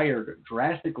tired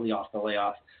drastically off the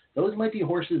layoff. Those might be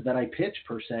horses that I pitch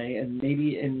per se, and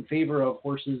maybe in favor of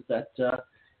horses that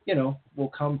will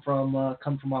come from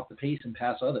off the pace and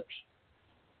pass others.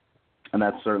 And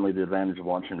that's certainly the advantage of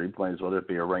watching replays, whether it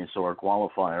be a race or a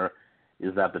qualifier,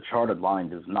 is that the charted line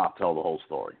does not tell the whole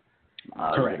story.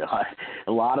 Correct.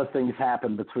 A lot of things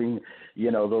happen between,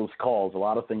 those calls. A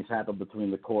lot of things happen between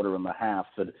the quarter and the half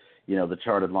that, the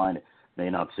charted line may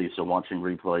not see. So watching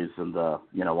replays and,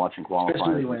 watching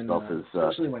qualifiers and stuff is...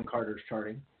 especially when Carter's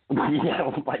charting. Yeah,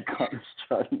 Mike Carter's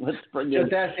charting. Let's bring in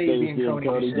that's Dave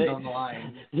Bianconi sitting on the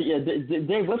line. Yeah,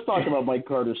 Dave, let's talk about Mike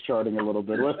Carter's charting a little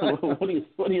bit. What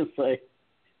do you say?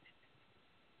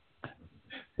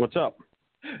 What's up?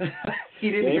 He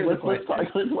didn't hear the question.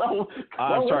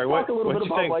 I'm sorry. Let's talk a little bit you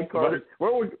about think? Mike Carter.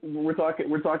 We're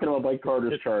talking about Mike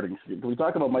Carter's charting. Can we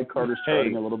talk about Mike Carter's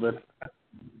charting a little bit?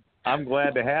 I'm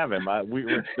glad to have him.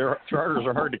 Their charters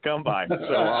are hard to come by,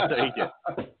 so I'll take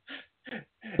it.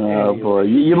 Oh boy,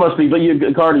 you must be,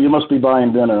 Carter. You must be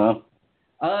buying dinner,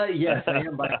 huh? Yes, I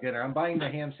am buying dinner. I'm buying the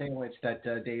ham sandwich that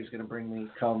Dave's going to bring me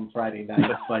come Friday night.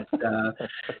 But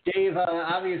Dave,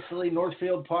 obviously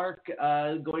Northfield Park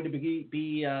going to be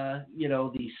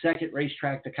the second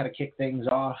racetrack to kind of kick things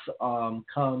off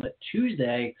come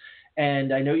Tuesday.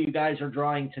 And I know you guys are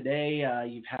drawing today.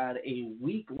 You've had a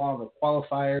week long of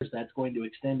qualifiers that's going to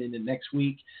extend into next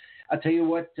week. I'll tell you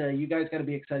what, you guys got to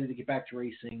be excited to get back to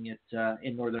racing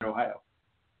in Northern Ohio.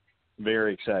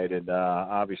 Very excited.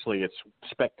 Obviously, it's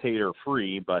spectator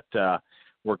free, but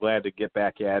we're glad to get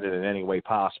back at it in any way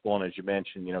possible. And as you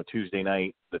mentioned, Tuesday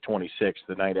night, the 26th,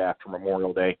 the night after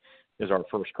Memorial Day, is our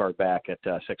first card back at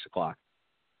 6 o'clock.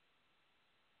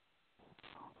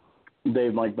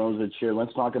 Dave, Mike Bozich here.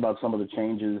 Let's talk about some of the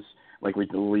changes. Like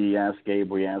we asked Gabe,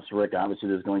 we asked Rick. Obviously,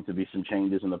 there's going to be some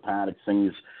changes in the paddock.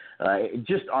 Things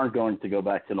just aren't going to go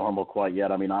back to normal quite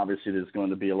yet. I mean, obviously, there's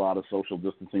going to be a lot of social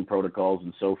distancing protocols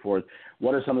and so forth.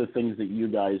 What are some of the things that you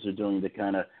guys are doing to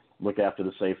kind of look after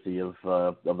the safety of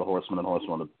the horsemen and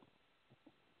horsewomen?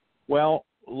 Well,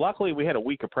 luckily, we had a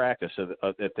week of practice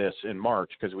at this in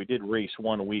March because we did race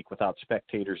 1 week without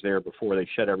spectators there before they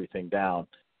shut everything down.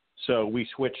 So we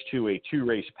switched to a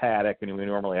 2-race paddock, and we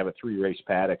normally have a 3-race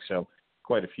paddock, so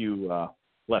quite a few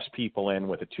less people in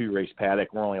with a 2-race paddock.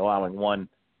 We're only allowing one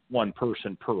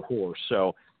person per horse.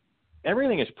 So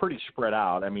everything is pretty spread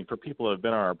out. I mean, for people that have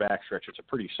been on our backstretch, it's a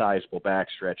pretty sizable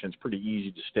backstretch, and it's pretty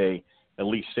easy to stay at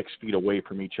least 6 feet away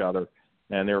from each other.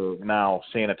 And there are now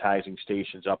sanitizing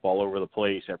stations up all over the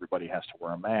place. Everybody has to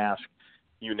wear a mask,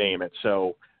 you name it.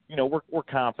 So, we're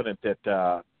confident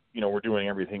that, we're doing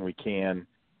everything we can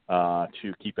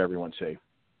to keep everyone safe.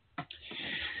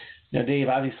 Now, Dave,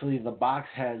 obviously the box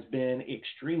has been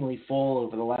extremely full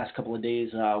over the last couple of days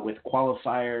with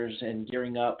qualifiers and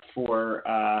gearing up for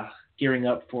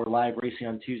live racing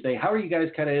on Tuesday. How are you guys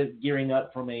kind of gearing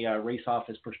up from a race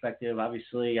office perspective?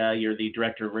 Obviously, you're the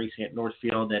director of racing at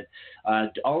Northfield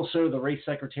and also the race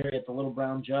secretary at the Little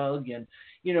Brown Jug. And,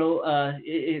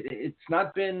 it's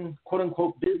not been, quote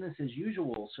unquote, business as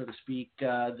usual, so to speak,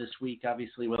 this week,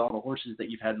 obviously, with all the horses that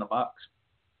you've had in the box.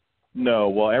 No,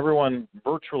 well,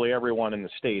 virtually everyone in the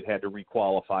state had to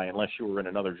requalify unless you were in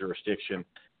another jurisdiction,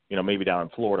 maybe down in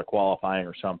Florida qualifying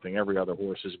or something. Every other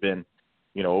horse has been,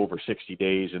 over 60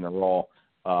 days, and they're all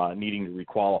needing to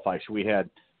requalify. So we had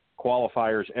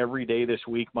qualifiers every day this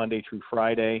week, Monday through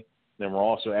Friday. Then we're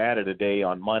also added a day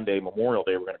on Monday, Memorial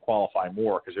Day. We're going to qualify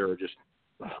more because there were just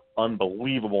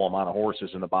unbelievable amount of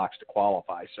horses in the box to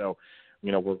qualify. So,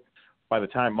 we're by the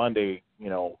time Monday,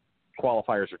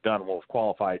 qualifiers are done, we'll have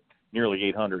qualified nearly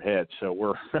 800 heads. So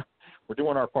we're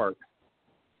doing our part.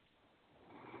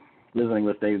 Visiting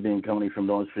with Dave Bianconi from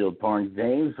Northfield Park.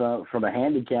 Dave, from a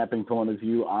handicapping point of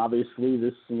view, obviously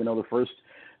this, the first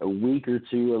week or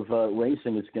two of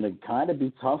racing, it's going to kind of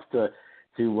be tough to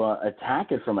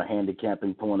attack it from a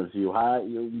handicapping point of view.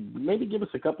 Maybe give us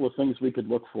a couple of things we could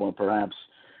look for, perhaps,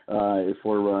 if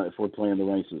we're playing the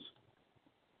races.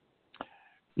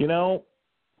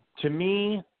 To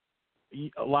me,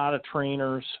 a lot of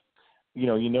trainers,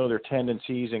 their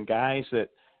tendencies, and guys that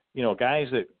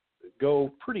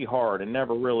go pretty hard and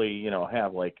never really,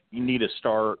 have you need to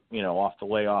start, off the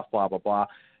layoff, blah, blah, blah.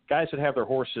 Guys that have their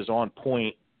horses on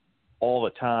point all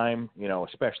the time,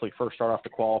 especially first start off the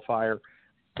qualifier.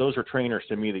 Those are trainers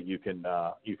to me that you could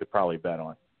probably bet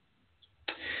on.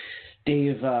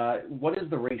 Dave, what is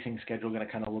the racing schedule going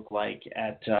to kind of look like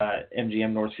at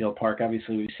MGM Northfield Park?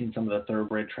 Obviously, we've seen some of the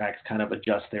thoroughbred tracks kind of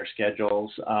adjust their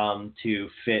schedules to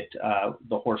fit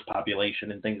the horse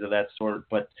population and things of that sort.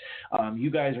 But you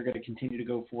guys are going to continue to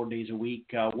go 4 days a week.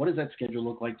 What does that schedule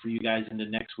look like for you guys into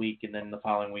next week and then the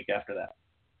following week after that?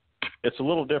 It's a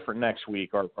little different next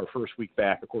week, our first week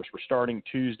back. Of course, we're starting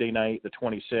Tuesday night, the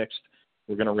 26th.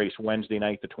 We're going to race Wednesday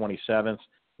night, the 27th.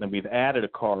 Then we've added a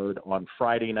card on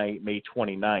Friday night, May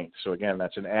 29th. So, again,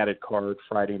 that's an added card,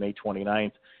 Friday, May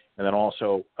 29th, and then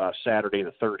also Saturday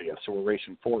the 30th. So we're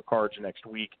racing 4 cards next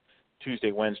week,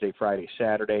 Tuesday, Wednesday, Friday,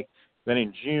 Saturday. Then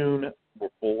in June,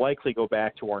 we'll likely go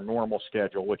back to our normal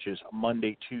schedule, which is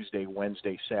Monday, Tuesday,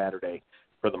 Wednesday, Saturday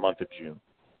for the month of June.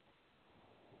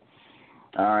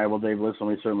 All right, well, Dave, listen,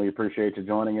 we certainly appreciate you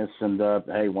joining us. And,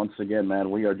 hey, once again, man,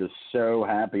 we are just so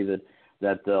happy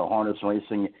that harness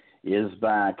racing is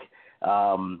back.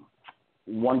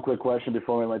 One quick question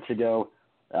before we let you go.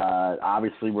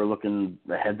 Obviously, we're looking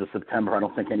ahead to September. I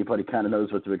don't think anybody kind of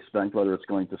knows what to expect, whether it's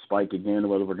going to spike again,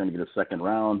 whether we're going to get a second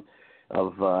round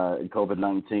of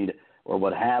COVID-19 or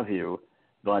what have you.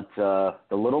 But the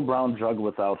little brown jug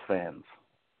without fans.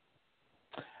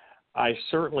 I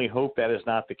certainly hope that is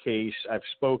not the case. I've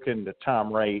spoken to Tom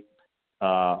Wright,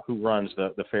 who runs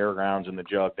the fairgrounds and the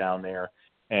jug down there.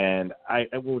 And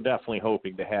we're definitely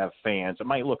hoping to have fans. It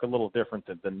might look a little different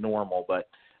than normal, but,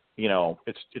 you know,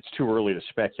 it's too early to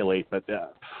speculate. But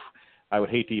I would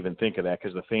hate to even think of that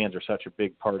because the fans are such a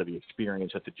big part of the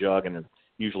experience at the jug, and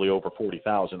usually over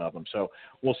 40,000 of them. So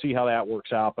we'll see how that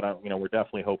works out, but, we're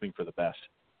definitely hoping for the best.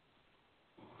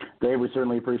 Dave, we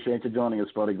certainly appreciate you joining us,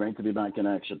 buddy. Great to be back in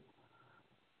action.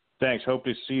 Thanks. Hope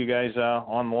to see you guys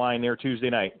on the line there Tuesday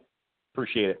night.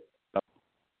 Appreciate it.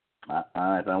 All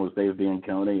right, that was Dave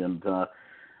Bianconi, and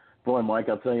boy, Mike,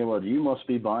 I'll tell you what, you must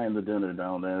be buying the dinner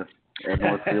down there at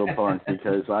Northfield Park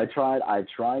because I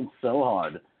tried so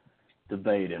hard to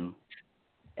bait him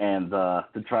and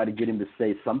to try to get him to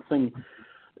say something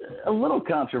a little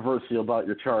controversial about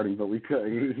your charting, but we could.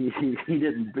 He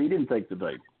didn't take the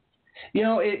bait.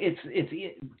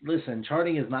 Listen,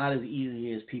 charting is not as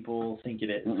easy as people think it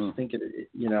is. Mm-mm.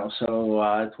 So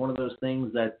it's one of those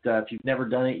things that if you've never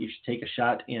done it, you should take a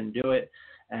shot and do it,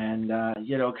 and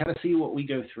kind of see what we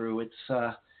go through. It's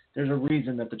there's a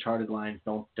reason that the charted lines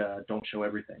don't show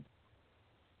everything.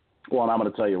 Well, and I'm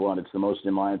going to tell you what,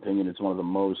 in my opinion, it's one of the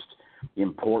most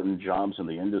important jobs in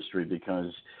the industry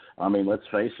because, let's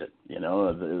face it,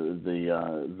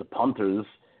 the punters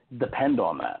depend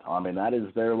on that. That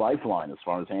is their lifeline as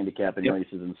far as handicapping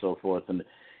races and so forth. And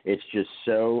it's just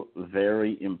so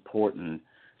very important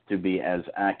to be as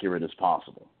accurate as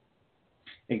possible.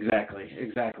 Exactly.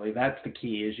 That's the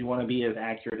key is you want to be as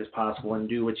accurate as possible and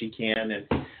do what you can. And,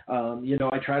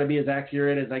 I try to be as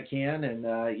accurate as I can and,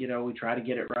 we try to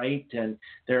get it right. And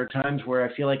there are times where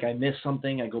I feel like I miss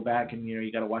something. I go back and,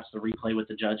 you got to watch the replay with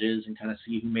the judges and kind of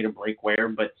see who made a break where.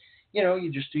 But,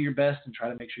 you just do your best and try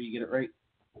to make sure you get it right.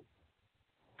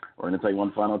 We're going to take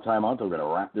one final time out. We're going to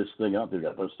wrap this thing up. We've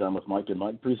got Post Time with Mike and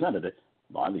Mike, presented it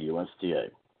by the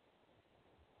USTA.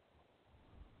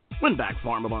 Winback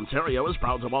Farm of Ontario is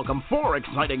proud to welcome 4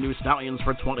 exciting new stallions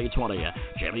for 2020.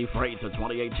 Jimmy Freight, the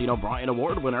 2018 O'Brien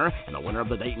Award winner and the winner of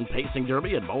the Dayton Pacing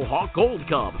Derby and Mohawk Gold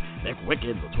Cup. Nick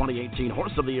Wicked, the 2018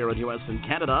 Horse of the Year in U.S. and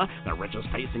Canada, the richest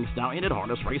pacing stallion in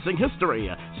harness racing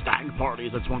history. Stag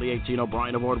Party's the 2018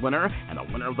 O'Brien Award winner and the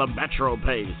winner of the Metro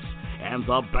Pace. And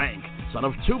The Bank, son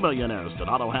of 2 millionaires,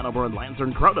 Donato Hanover and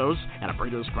Lantern Kronos, and a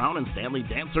Breeders' Crown and Stanley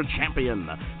Dancer champion.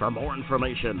 For more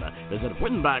information, visit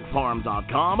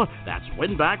winbackfarm.com. That's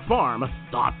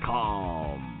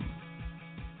winbackfarm.com.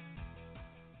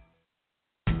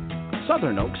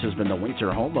 Southern Oaks has been the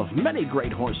winter home of many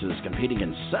great horses competing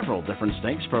in several different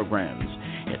stakes programs.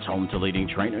 It's home to leading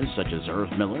trainers such as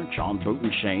Irv Miller, John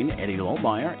Butenshane, Eddie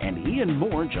Lohmeyer, and Ian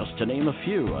Moore, just to name a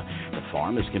few. The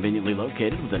farm is conveniently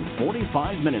located within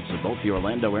 45 minutes of both the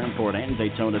Orlando Airport and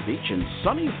Daytona Beach in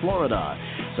sunny Florida.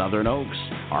 Southern Oaks,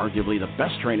 arguably the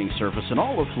best training surface in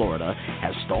all of Florida,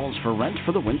 has stalls for rent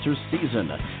for the winter season.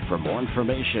 For more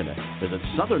information, visit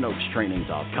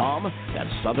southernoakstraining.com.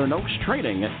 That's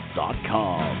southernoakstraining.com.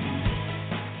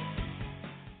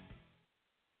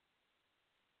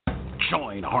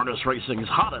 Join harness racing's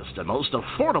hottest and most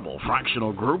affordable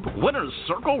fractional group, Winners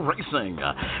Circle Racing.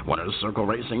 Winners Circle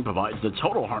Racing provides the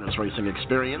total harness racing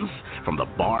experience from the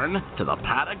barn to the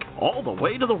paddock all the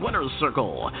way to the Winners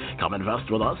Circle. Come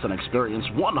invest with us and experience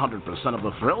 100% of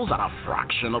the thrills at a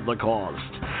fraction of the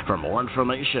cost. For more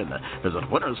information, visit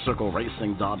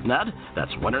winnerscircleracing.net.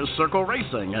 That's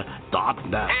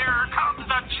winnerscircleracing.net. Here comes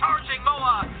the charging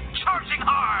Moa, charging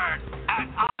hard at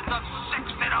odds of 6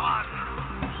 to 1.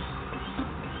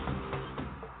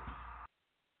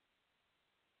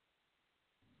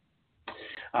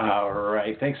 All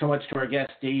right. Thanks so much to our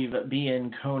guests, Dave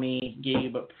Bianconi,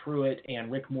 Gabe Prewitt,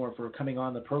 and Rick Moore for coming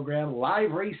on the program.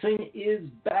 Live racing is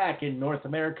back in North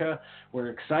America. We're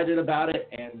excited about it,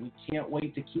 and we can't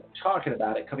wait to keep talking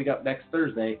about it coming up next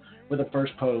Thursday with the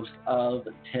first post of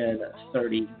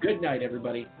 10:30. Good night,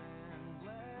 everybody.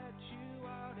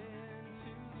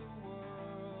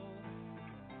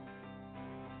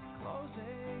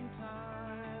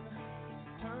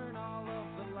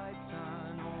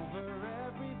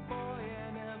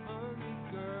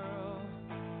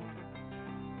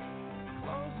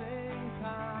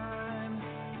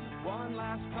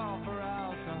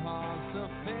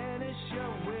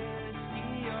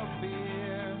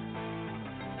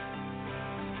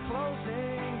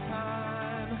 Closing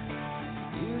time.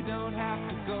 You don't have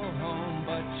to go home,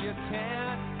 but you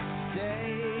can't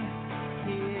stay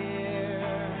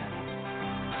here.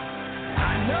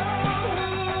 I know.